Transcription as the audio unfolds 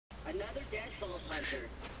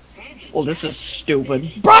Well, this is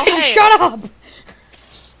stupid. Brian, shut up!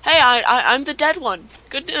 Hey, I'm the dead one.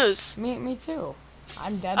 Good news. Me too.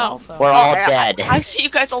 I'm dead also. We're all dead. I see you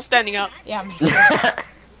guys all standing up. Yeah, me too.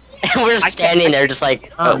 And we're standing there just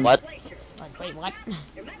like, oh, what? Like, wait, what?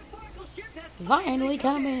 Finally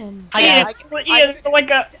come in. Hi guys. Ian, you're like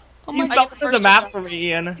a... Oh my You god. fell through the map for me,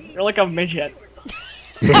 Ian. You're like a midget.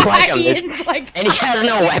 Like a midget. Ian's like, And he has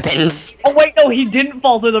no weapons. Oh wait, no, he didn't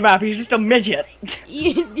fall through the map. He's just a midget.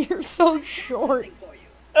 Ian, you're so short.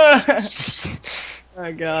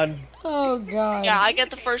 Oh god. Oh god. Yeah, I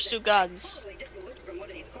get the first 2 guns.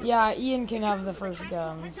 Yeah, Ian can have the first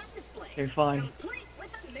guns. Okay, fine.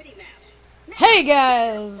 Hey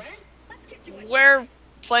guys! We're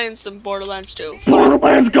playing some Borderlands 2.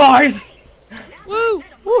 Borderlands, guys! Woo!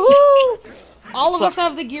 Woohoo! All of us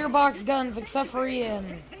have the gearbox guns except for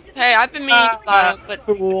Ian. Hey, I've been meaning to buy them, but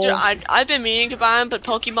cool. I've been meaning to buy them, but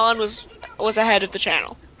Pokemon was ahead of the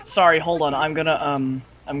channel. Sorry, hold on. I'm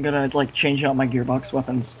gonna like change out my gearbox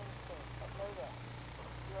weapons.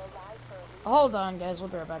 Hold on, guys. We'll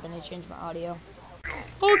be right back. I need to change my audio.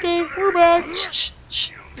 Okay, we're back. Shh,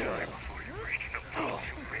 shh.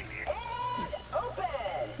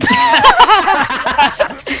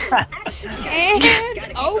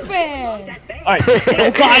 And open. Alright,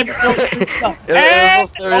 go climb.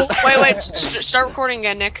 Wait, start recording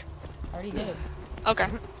again, Nick. I already did. Okay.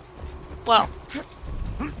 Well.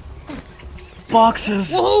 Boxes.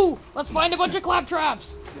 Woohoo! Let's find a bunch of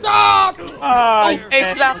claptraps. Ah! Oh, hey,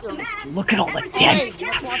 it's the bathroom. Look at all the Hey, dead.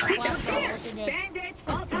 let's watch claptrap looking at. Bandits,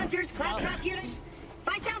 vault hunters, claptrap units. If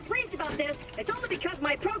I sound pleased about this, it's only because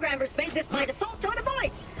my programmers made this my default tone of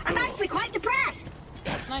voice. I'm actually quite depressed.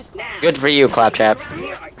 That's nice. Now, Good for you, Claptrap.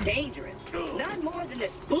 here are dangerous. None more than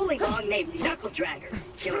this bullymong named Knuckle Dragger,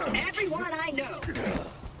 killing everyone I know.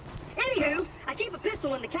 Anywho, I keep a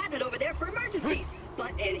pistol in the cabinet over there for emergencies.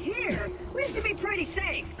 But in here, we should be pretty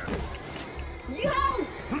safe. Yo!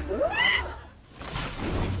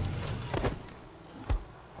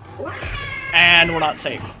 And we're not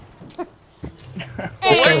safe.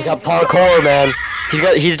 This guy's got parkour, man.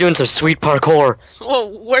 He's doing some sweet parkour.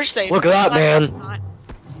 Whoa, we're safe. Look at that, man.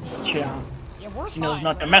 Yeah. Yeah, we're He knows fine.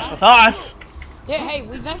 not to mess with us. Yeah, hey,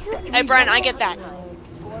 we ventured. Hey, Brian, I get that.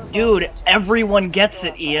 Dude, everyone gets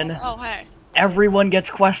it, Ian. Oh, hey. Everyone gets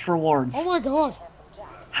quest rewards. Oh my god.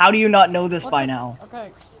 How do you not know this What by the- now?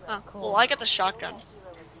 Okay. Oh, Cool. well, I get the shotgun.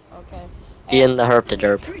 Okay. Ian the herp to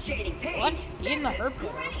derp. Appreciating pain. What? Ian the herp to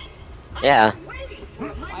Yeah.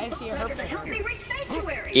 Why is he a herp to Help me reach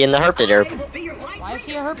sanctuary. Ian the herp to derp. Will be your wife Why is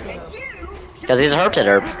he a herp to Because he's a herp to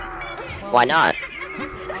derp. Why not?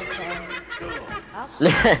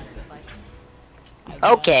 Okay.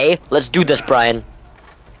 Okay, let's do this, Brian.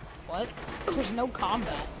 What? There's no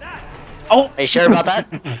combat. Oh! Are you sure about that?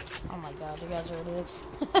 Oh my god, you guys are idiots.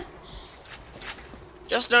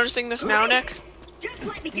 Just noticing this now, Nick? Just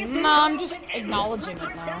let me get No, I'm just acknowledging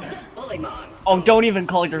it now. bullymong. Oh, don't even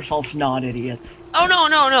call yourselves not idiots. Oh,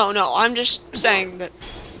 no. I'm just saying that.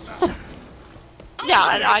 Yeah,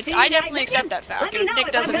 I definitely accept that fact. And if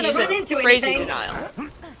Nick doesn't, he's in crazy denial.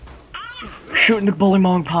 Shooting the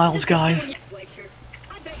bullymong piles, guys.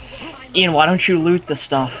 Ian, why don't you loot the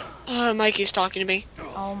stuff? Mikey's talking to me.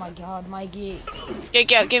 Oh my god, Mikey.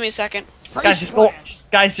 Yeah, give me a second. Guys, just go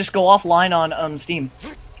offline on Steam.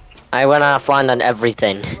 I went offline on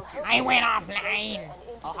everything. I went offline.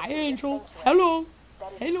 Oh, hi, Angel. Hello.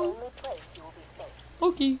 Hello.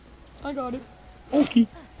 Okay, I got it. Okay.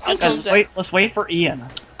 I told him Guys, to, let's wait for Ian.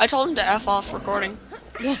 I told him to F off recording.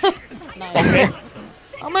 Nice.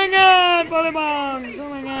 Oh my god, bullymons! Oh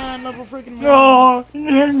my god, level freaking ones. Oh,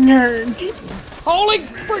 nerd. Holy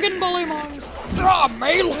freaking bullymons! Draw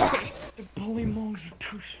melee! The bullymongs are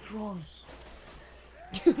too strong.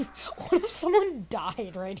 Dude, what if someone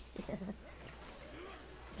died right here?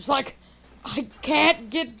 It's like, I can't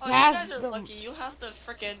get Oh, you past guys are the lucky. You have the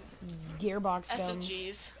frickin' gearbox guns.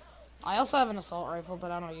 SMGs. I also have an assault rifle,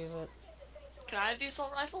 but I don't use it. Can I have the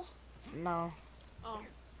assault rifle? No. Oh,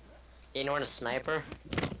 You know what a sniper?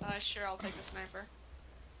 sure, I'll take the sniper.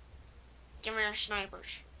 Give me your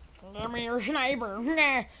snipers. Give me your sniper.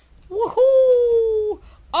 Nah. Woohoo!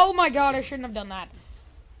 Oh my god, I shouldn't have done that.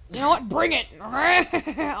 You know what? Bring it! Oh,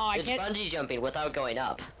 I It's can't. bungee jumping without going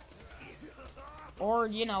up. Or,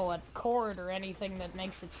 you know, a cord or anything that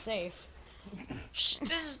makes it safe. Shh,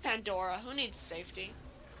 this is Pandora. Who needs safety?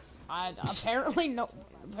 Apparently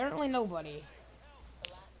nobody.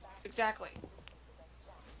 Exactly.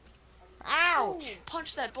 Ouch! Ooh,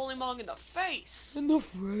 punch that bullymong in the face. In the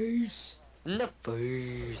face. In the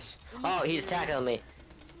face. Oh, he's tackling me.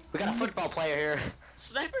 We got a football player here.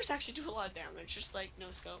 Snipers actually do a lot of damage, just like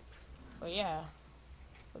no scope. But yeah.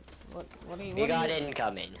 What do you... We got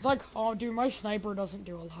incoming. It's like, oh, dude, my sniper doesn't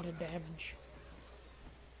do a lot of damage.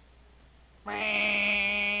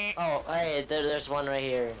 Oh, hey, there's one right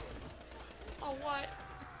here. Oh, what?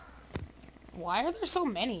 Why are there so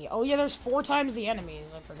many? Oh, yeah, there's 4 times the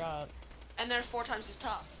enemies. I forgot. And they're 4 times as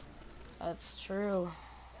tough. That's true.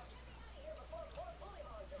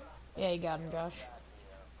 Yeah, you got him, Josh.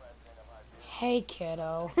 Hey,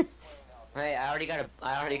 kiddo. Hey, I already got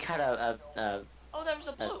a Oh, there was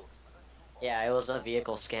a blue. yeah, it was a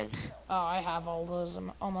vehicle skin. Oh, I have all those,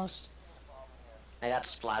 almost. I got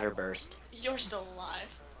Splatterburst. You're still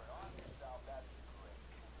alive.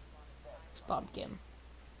 It's Pumpkin.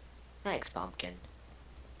 Thanks, Pumpkin.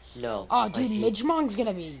 No. Oh, dude, like, Midgemong's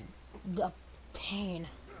gonna be a pain.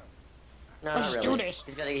 No, Let's not do really. this.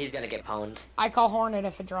 He's gonna get pwned. I call Hornet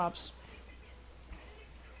if it drops.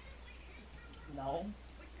 No.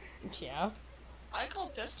 Yeah. I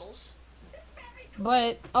called pistols.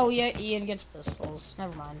 But, oh yeah, Ian gets pistols.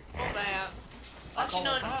 Never mind. Oh, man. Actually,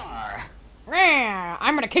 no. Rah!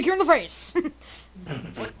 I'm gonna kick you in the face!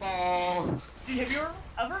 Football. Dude, have you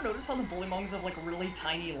ever noticed how the Bullymongs have like really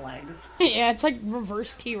tiny legs? Yeah, it's like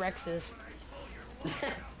reverse T-Rexes.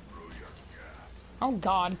 Oh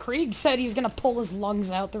god, Krieg said he's gonna pull his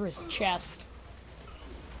lungs out through his chest.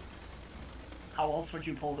 How else would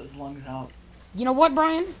you pull his lungs out? You know what,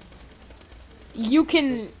 Brian? You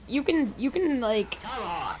can, like...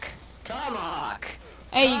 Tomahawk. Tomahawk.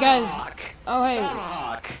 Hey, you guys... Oh, hey.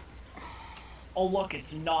 Tomahawk. Oh look,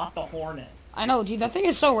 it's not the Hornet. I know, dude, that thing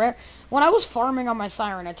is so rare. When I was farming on my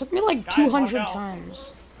Siren, it took me like Guys, 200 watch out.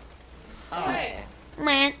 times. Oh, hey.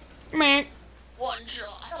 Meh, meh. One I had a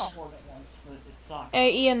shot. Hornet once, but it sucked.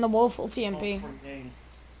 Hey, Ian, the wolf will Oh, TMP. for days.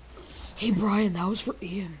 Hey, Brian, that was for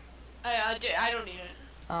Ian. I don't need it.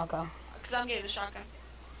 Okay. Because I'm getting the shotgun.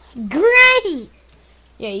 Great!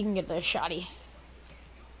 Yeah, you can get the shotty.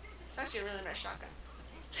 It's actually a really nice shotgun.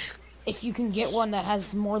 If you can get one that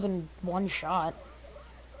has more than one shot.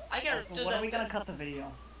 I gotta So do when are that. we gonna cut the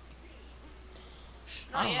video?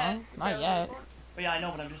 I Not don't yet. know. Not yet. But yeah, I know,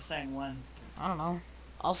 but I'm just saying when. I don't know.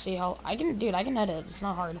 I'll see how... I can... Dude, I can edit. It's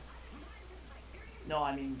not hard. No,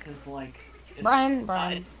 I mean, cause like... It's, Brian, no,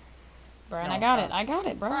 I got it. stop. I got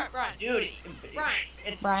it, bro. Brian. Dude, Brian.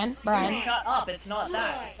 it's... Brian. Shut up, it's not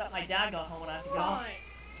that. It's that my dad got home and I have to go Brian.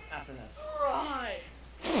 after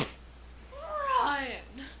this. Brian.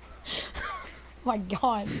 My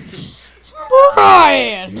god.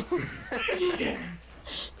 Brian!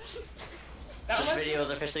 This video is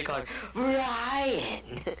officially called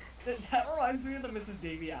Brian. That reminds me of the Mrs.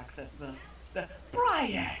 Davy accent. The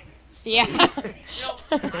Brian! Yeah. You know,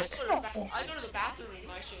 I go to the bathroom in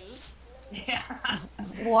my shoes. Yeah.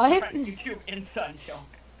 What? YouTube inside joke.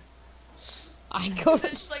 I go It's to...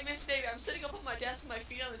 just like, Miss Davy, I'm sitting up on my desk with my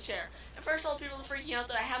feet on the chair. And first of all, people are freaking out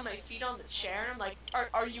that I have my feet on the chair. And I'm like,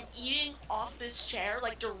 are you eating off this chair?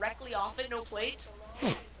 Like, directly off it, no plate?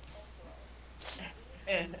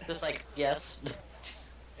 And Just like, yes.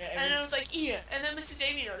 And I was like, Ian. And then Mrs.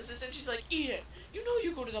 Davy notices, and she's like, Ian, you know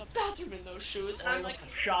you go to the bathroom in those shoes. And I'm like,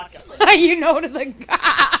 shotgun. You know to the...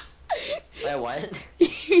 Wait, what?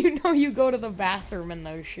 You know you go to the bathroom in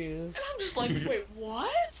those shoes. and I'm just like, wait,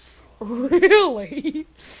 what? Really?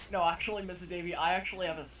 No, actually, Mrs. Davy, I actually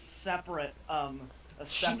have a separate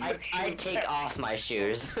I take off my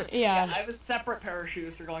shoes. Yeah. I have a separate pair of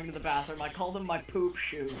shoes for going to the bathroom. I call them my poop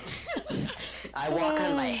shoes. I walk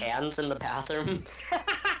on my hands in the bathroom.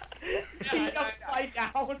 Feet upside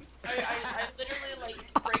down. I literally,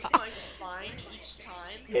 like, break my spine each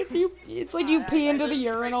time. It's like you pee into the literally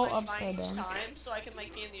urinal break my spine upside each down. time, so I can,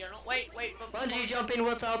 like, pee in the urinal. Wait, but... Bungee jumping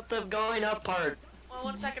without the going up part. Well,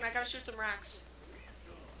 1 second, I gotta shoot some racks.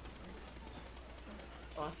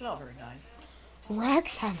 Oh, that's not very nice.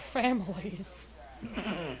 Racks have families.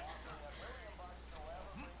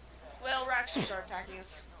 Well, racks should start attacking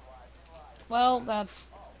us. Well, that's...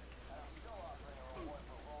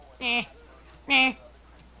 Meh. Meh.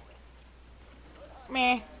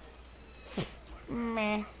 Meh.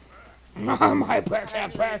 Meh. My back, I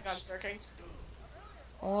really gun circling.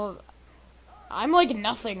 Well, I'm like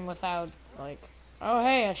nothing without, like... Oh,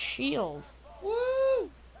 hey, a shield.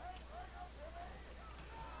 Woo!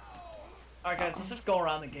 Alright, guys, let's just go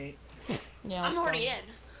around the gate. Yeah, I'm let's already go. in.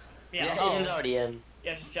 Yeah, Yeah, Ian's already in.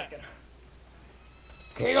 yeah, just check it.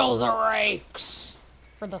 Kill the rakes!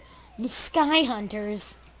 For the sky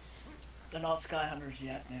hunters. They're not sky hunters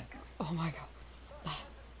yet, Nick. Oh my god.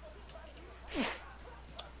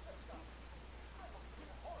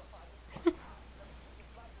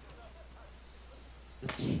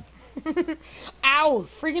 Ow!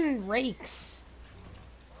 Friggin' rakes.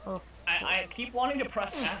 Oh. I I keep wanting to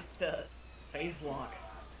press F to phase lock.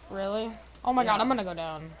 Really? Oh my god, I'm gonna go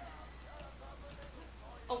down.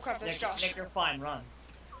 Oh crap, that's Nick, Josh. Nick, you're fine. Run.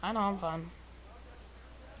 I know, I'm fine.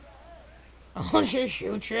 I'll just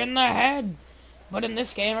shoot you in the head. But in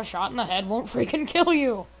this game, a shot in the head won't freaking kill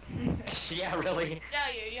you. Yeah, really.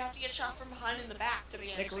 Yeah, you have to get shot from behind in the back to be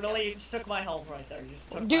Nick, instant really, you kills. just took my health right there. You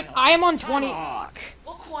just took Dude, my health. I am on 20. Fuck.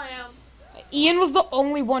 Oh, Quam. Ian was the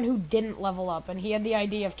only one who didn't level up, and he had the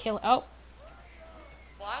idea of killing. Oh,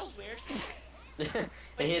 Well, that was weird.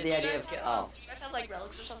 And he had the idea of Do you guys have like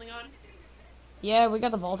relics or something on? yeah, we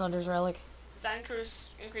got the Vault Hunter's relic. Does that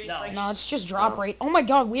increase No. like... No, it's just drop rate. Oh my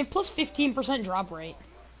god, we have plus 15% drop rate.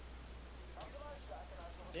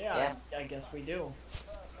 Yeah, I guess we do.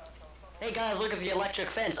 Hey guys, look, it's the electric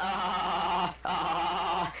fence.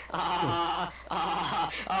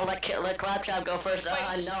 Let Claptrap go first. No,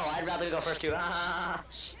 I'd rather go first too.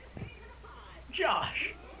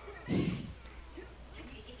 Josh.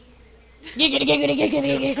 Giggity giggity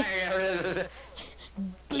giggity giggity.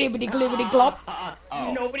 Glibbity glibbity glop.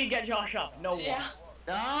 Oh. Nobody get Josh up. No one. Yeah.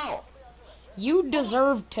 No. You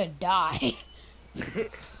deserve to die.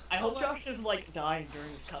 I hope Josh is like dying during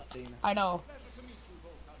this cutscene. I know.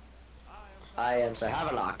 I am Sir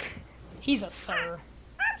Havelock. He's a sir.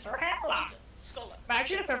 Sir Hamlock. Skull.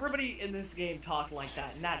 Imagine if everybody in this game talked like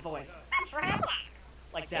that, in that voice. Sir Hamlock.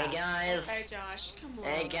 Like that. Hey guys. Hey Josh, come on.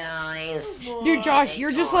 Hey guys. Dude, Josh,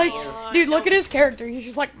 you're just like, dude, look at his character. He's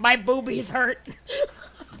just like, my boobies hurt.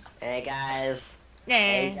 Hey guys.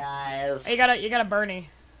 Hey Yeah. guys. You got a Bernie.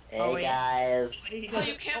 Hey Oh, wait. guys. Oh,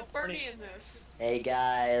 you can't Bernie in this. Hey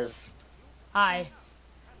guys. Hi.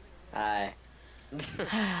 Hi.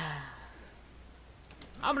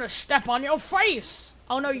 I'm gonna step on your face.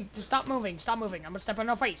 Oh no, you just stop moving. Stop moving. I'm gonna step on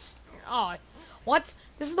your face. Oh, what?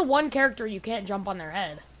 This is the one character you can't jump on their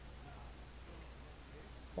head.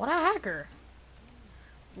 What a hacker.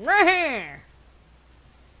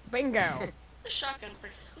 Bingo. The shotgun.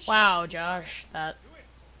 Wow, Josh.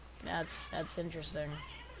 That's interesting.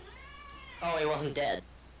 Oh, he wasn't dead.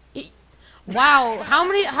 Wow, how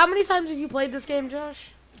many times have you played this game, Josh?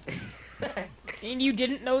 And you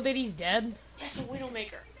didn't know that he's dead? Yes, a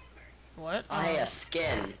Widowmaker. What? I have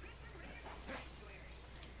skin.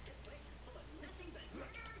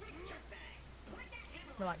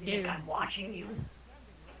 We're like, Nick, dude. I'm watching you.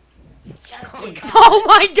 Yeah, Oh, dude. God. Oh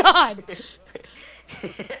my god!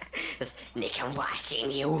 Just, Nick, I'm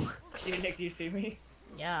watching you. Dude, Nick, do you see me?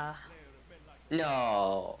 Yeah.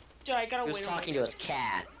 No. Dude, I got a He was talking to Widowmaker. his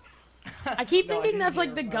cat. I keep No, I thinking didn't that's like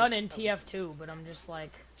hear the him. gun in TF2, but I'm just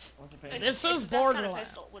like, It's, This is it's the best kind of Borderlands.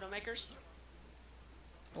 pistol, Widowmakers.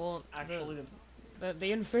 well, Actually,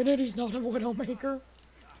 the Infinity's not a Widowmaker.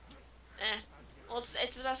 Eh. Well,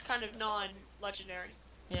 it's the best kind of non-legendary.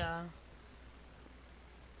 Yeah.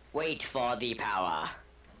 Wait for the power.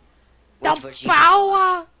 The Wait for she-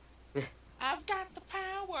 power! I've got the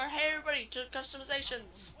power. Hey, everybody, to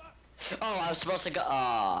customizations. Oh, I was supposed to go.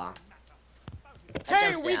 I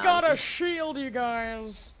Hey, jumped we down. got a shield, you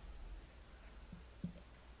guys!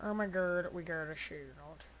 Oh my god, we got a shield.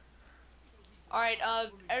 Alright,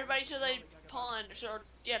 everybody to the pond. Or,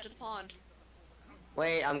 yeah, to the pond.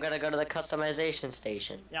 Wait, I'm gonna go to the customization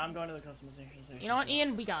station. yeah, I'm going to the customization station. You know what,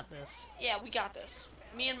 Ian? We got this. Yeah, we got this.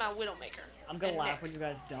 Me and my Widowmaker. I'm gonna And laugh Nick. when you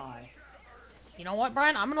guys die. You know what,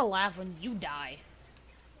 Brian? I'm gonna laugh when you die.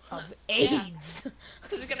 Of AIDS.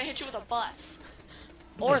 Because it's gonna hit you with a bus.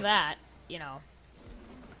 Or that, you know.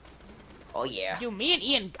 Oh yeah. Dude, me and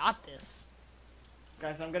Ian got this.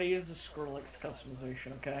 Guys, I'm gonna use the Skrillex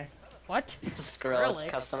customization, okay? What? Skrillex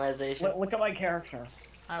customization. Look at my character.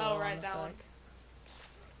 I Oh, will right, in a that sec. one.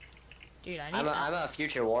 Dude, I'm a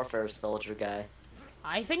future warfare soldier guy.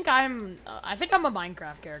 I think I'm a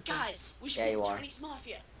Minecraft character. Guys, we should Yeah, be you the are. Chinese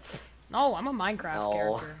Mafia. No, I'm a Minecraft No.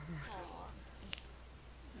 character.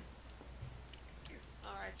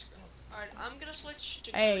 Alright, Skrillex. Alright, I'm gonna switch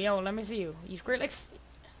to... Hey, yo, let me see you. You Skrillex?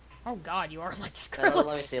 Oh god, you are like Let me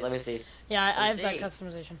Skrillex. see. Let me see. Yeah, I have me that see.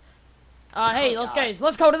 customization. Hey, Oh, let's God. guys,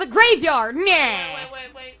 let's go to the graveyard. Nah.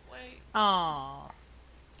 Wait. Aw.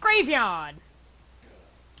 Graveyard.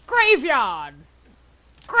 Graveyard.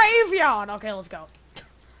 Graveyard. Okay, let's go.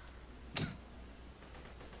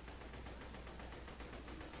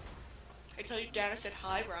 I tell you, Dad, I said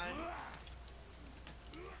hi, Brian.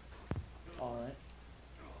 Alright.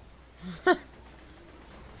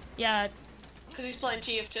 Yeah, Because he's playing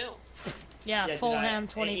TF2. yeah, Yeah, Fulham Ian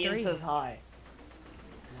 23. says hi.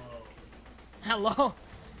 Hello.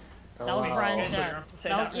 That was Hello. Brian's Okay, dad. say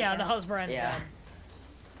That was, that. yeah, that was Brian's Yeah. dad.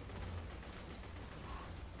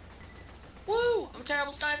 Woo! I'm a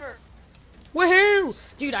terrible sniper. Woohoo!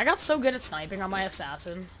 Dude, I got so good at sniping on my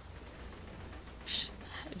assassin.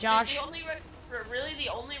 Josh. Really, the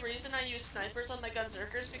only reason I use snipers on my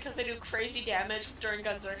Gunzerkers because they do crazy damage during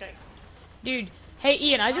Gunzerking. Dude, hey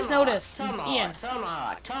Ian, I just noticed. Ian.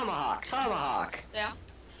 Tomahawk. Yeah.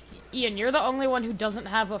 Ian, you're the only one who doesn't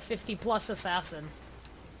have a 50+ assassin.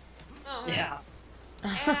 Oh, Yeah.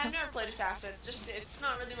 And I've never played assassin. It's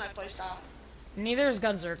not really my playstyle. Neither is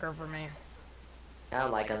Gunzerker for me. I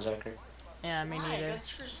don't like Gunzerker. Yeah, me neither.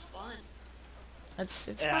 Gunzerker's fun. It's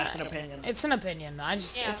Yeah, it's an opinion. It's an opinion. I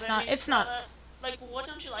just Yeah, it's but not I mean, it's not like, what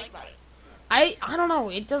don't you like about it? I don't know,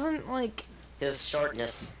 it doesn't like His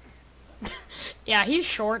shortness. yeah, he's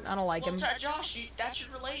short, I don't like Well, him. Josh, that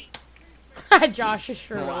should relate. Josh is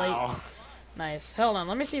sure Wow. relate. Nice. Hold on,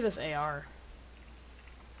 let me see this AR.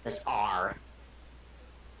 This R.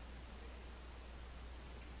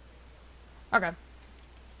 Okay.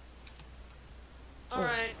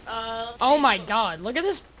 Alright, let's Oh see. my god, look at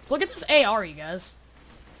this AR, you guys.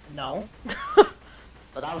 No.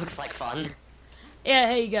 But that looks like fun. Yeah,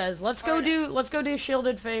 hey you guys, let's go Alright. do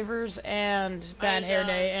shielded favors and bad hair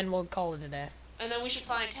day and we'll call it a day. And then we should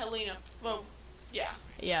find Helena. Well, yeah.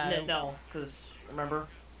 Yeah. No, because remember?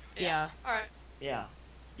 Yeah. Alright. Yeah.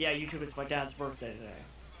 Yeah, YouTube, it's my dad's birthday today.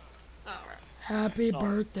 Alright. Happy Oh.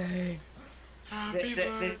 birthday.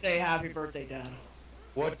 They say happy birthday, Dad.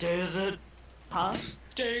 What day is it? Huh?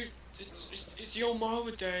 Dave, it's your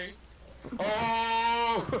mama day.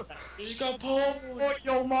 Oh! You got pulled. What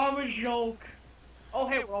your mama's joke? Oh,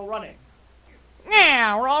 hey, we're all running.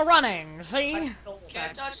 Yeah, we're all running, see?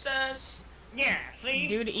 Can't touch this. Yeah, see?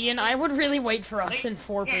 Dude, Ian, I would really wait for us in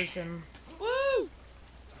 4-person. Woo!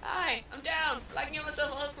 Hi, I'm down, but I can get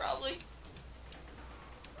myself up probably.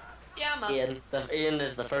 Yeah, I'm up. Ian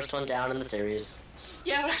is the first one down in the series.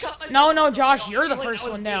 Yeah, but I got myself No, up. Josh, you're the Wait, first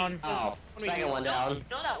that was one me. down. Oh, second one down.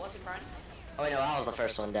 No, that wasn't Brian. Oh wait, no, I was the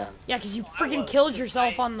first one down. Yeah, because you I freaking was. killed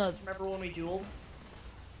yourself on the... Remember when we dueled?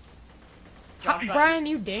 How, Josh, Brian,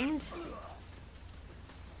 you dinged?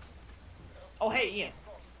 Oh, hey, Ian.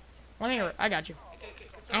 Let me... I got you.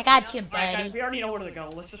 It's I okay got now. you, Alright, guys, buddy. we already know where to go.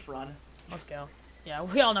 Let's just run. Let's go. Yeah,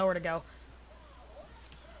 we all know where to go.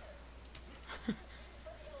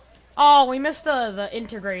 Oh, we missed the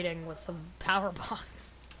integrating with the power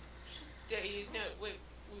box. Yeah, no, wait,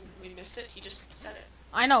 we missed it. He just said it.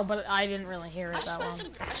 I know, but I didn't really hear I it should that buy long.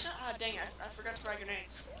 some. Ah, dang! I forgot to buy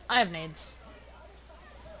grenades. I have nades.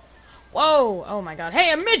 Whoa! Oh my god.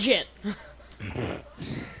 Hey, a midget!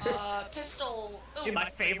 Pistol. Ooh. Dude, my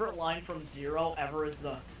favorite line from Zero ever is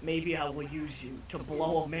the, maybe I will use you to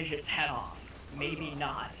blow a midget's head off. Maybe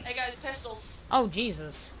not. Hey guys, pistols. Oh,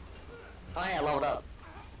 Jesus. Oh yeah, load up.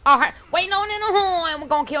 Alright, wait, no, we're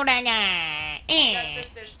gonna kill that guy. Guys,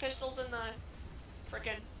 there's pistols in the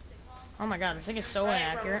frickin'. Oh my god, this thing is so Right,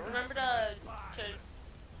 inaccurate. remember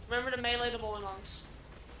to melee the bowling monks.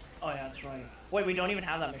 Oh, yeah, that's right. Wait, we don't even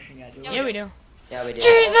have that mission yet, do we? Yeah, Yeah, we do. Yeah, we did.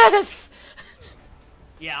 Jesus!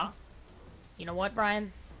 Yeah? You know what,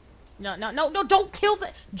 Brian? No, don't kill the...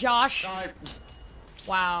 Josh. God.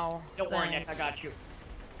 Wow. Don't worry, Nick, I thanks. got you.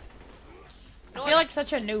 I feel like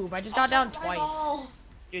such a noob. I just got down twice.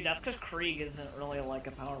 Dude, that's because Krieg isn't really, like,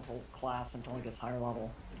 a powerful class until he gets higher level.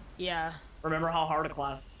 Yeah. Remember how hard a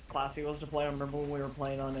class he was to play? I remember when we were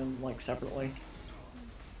playing on him, like, separately.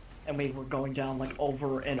 And we were going down, like,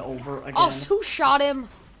 over and over again. Oh, who shot him?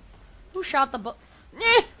 Who shot the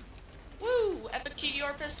Eh! Woo! Epic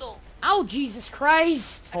TDR pistol. Oh, Jesus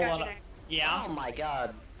Christ! Hold on. Yeah? Oh my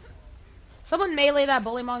god. Someone melee that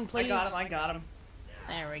bullymong, please. I got him.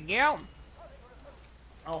 There we go.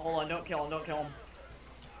 Oh, hold on, don't kill him.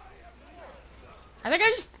 I think I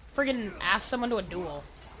just friggin' asked someone to a duel.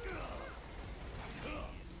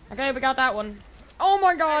 Okay, we got that one. Oh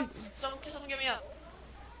my god! Someone get me up.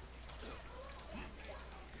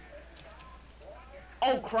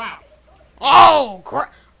 Oh, crap! Oh,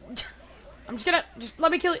 crap! I'm just gonna... Just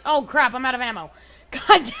let me kill you. Oh, crap, I'm out of ammo.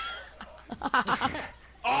 God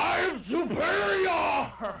I'm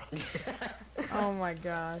superior! Oh my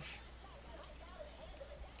gosh.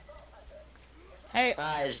 Hey,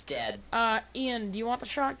 He's dead. Ian, do you want the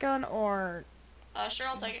shotgun or... Sure,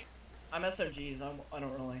 I'll take it. I'm SMGs, I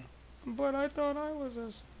don't really... But I thought I was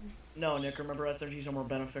this. No, Nick, remember SMGs are more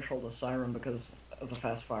beneficial to Siren because of the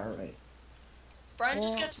fast fire rate. Brian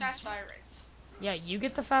just gets fast fire rates. Yeah, you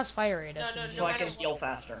get the fast fire rate. No, SMG. So I matter can heal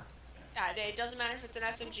faster. Yeah, it doesn't matter if it's an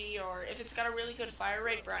SMG or if it's got a really good fire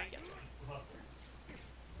rate, Brian gets it.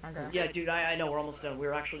 Okay. Yeah, dude, I know, we're almost done.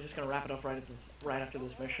 We're actually just gonna wrap it up right after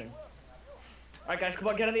this mission. Alright, guys, come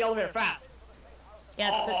on, get in the elevator, fast! Yeah.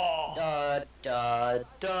 Oh,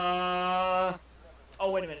 Da.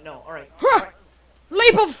 oh wait a minute, no, alright.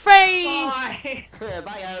 Leap of faith! Bye! Bye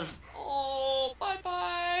guys. Oh,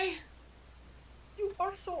 bye-bye.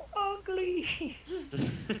 are so ugly.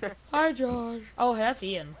 Hi, Josh. Oh, that's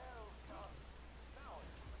Ian.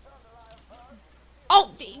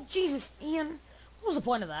 Oh, Jesus, Ian. What was the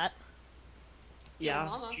point of that? Yeah,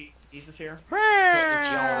 Mama. Jesus here.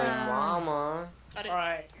 Mama.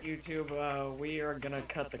 Alright, YouTube, we are gonna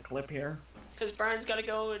cut the clip here. Because Brian's gotta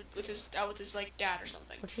go with his like dad or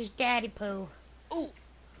something. Which is daddy poo. Ooh.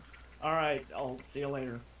 Alright, I'll see you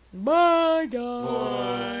later. Bye,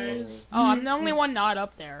 guys. Oh, I'm the only one not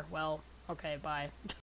up there. Well, okay, bye.